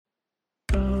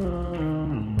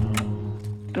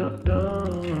All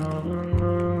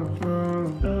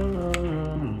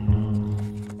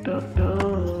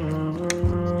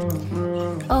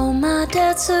my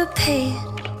debts are paid.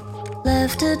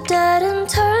 Left a dead and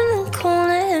turned the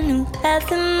corner, a new path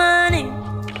in my name.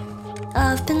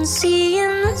 I've been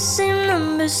seeing the same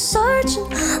numbers, searching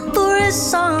for a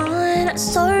sign. I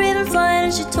saw her even flying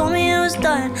and she told me it was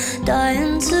dying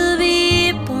to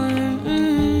be born.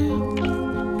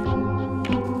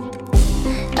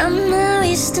 I'm not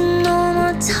wasting no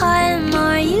more time.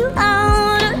 Are you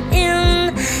out or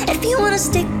in? If you wanna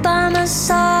stick by my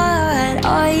side,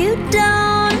 are you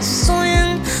down to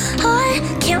swim? I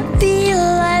can't be a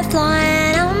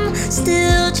lifeline. I'm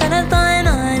still trying to find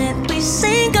mine. If we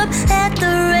sync up at the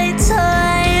right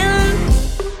time,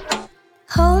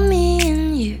 hold me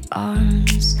in your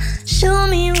arms, show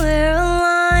me we're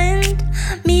aligned,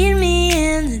 meet me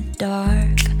in the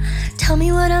dark. Tell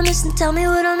me what I'm missing, tell me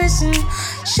what I'm missing.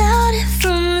 Shout it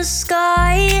from the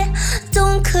sky.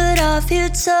 Don't cut off your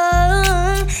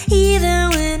tongue, even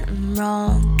when I'm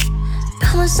wrong.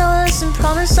 Promise I will listen,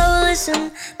 promise I will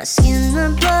listen. My skin, my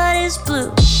blood is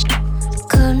blue.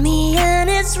 Cut me and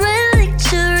it's red like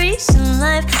cherries in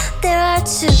life. There are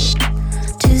two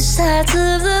sides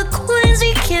of the coins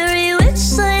we carry. Which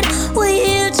side will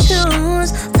you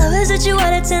choose? Flowers that you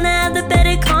wanted to have the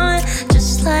better kind,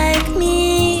 just like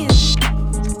me.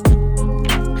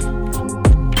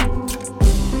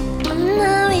 I'm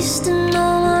not wasting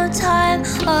no more time.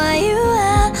 Are you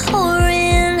out or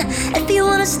in? If you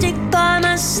wanna stick by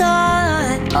my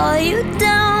side, are you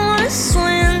down to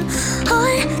swim?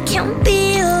 I can't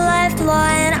be a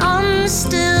lifeline. I'm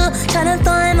still trying to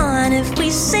find mine. If we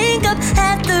sync up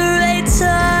at the right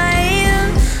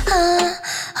time,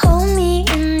 hold me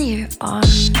in your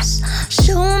arms,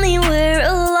 show me we're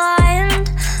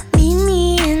aligned, meet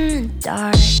me in the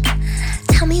dark.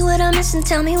 Tell me what I'm missing,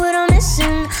 tell me what I'm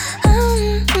missing.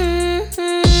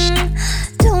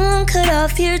 Don't cut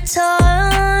off your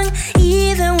tongue,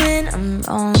 even when I'm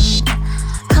wrong.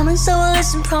 Promise I will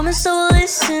listen, promise I will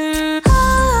listen.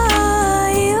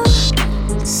 Are you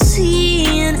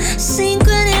seeing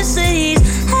synchronicities?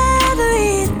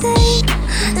 Everything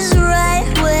is right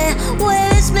where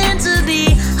it's meant to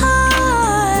be.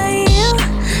 Are you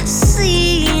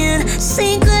seeing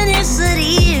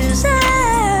synchronicities?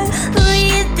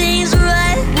 Everything's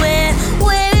right where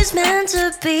it's meant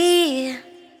to be.